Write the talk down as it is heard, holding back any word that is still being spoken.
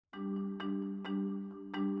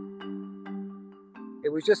It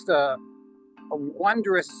was just a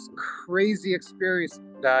wondrous, crazy experience.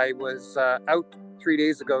 I was out 3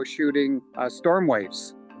 days ago shooting storm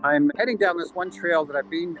waves. I'm heading down this one trail that I've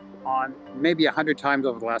been on maybe 100 times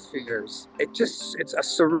over the last few years. It's a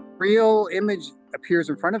surreal image appears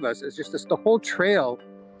in front of us. It's just this, the whole trail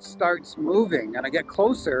starts moving and I get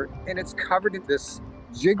closer and it's covered in this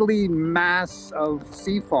jiggly mass of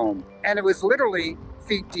sea foam. And it was literally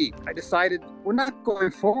feet deep. I decided we're not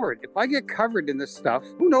going forward. If I get covered in this stuff,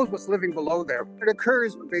 who knows what's living below there? It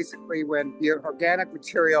occurs basically when the organic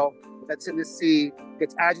material that's in the sea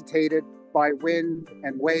gets agitated by wind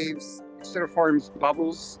and waves. It sort of forms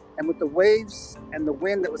bubbles. And with the waves and the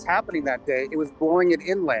wind that was happening that day, it was blowing it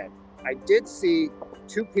inland. I did see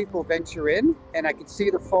 2 people venture in, and I could see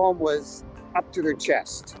the foam was up to their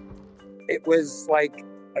chest. It was like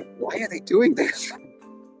why are they doing this?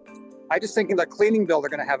 I just thinking the cleaning bill they're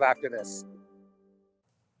going to have after this.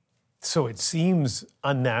 So it seems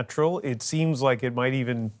unnatural. It seems like it might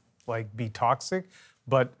even be toxic,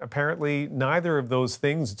 but apparently neither of those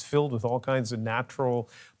things. It's filled with all kinds of natural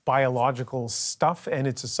biological stuff, and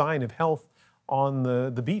it's a sign of health on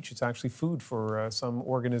the beach. It's actually food for some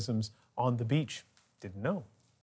organisms on the beach. Didn't know.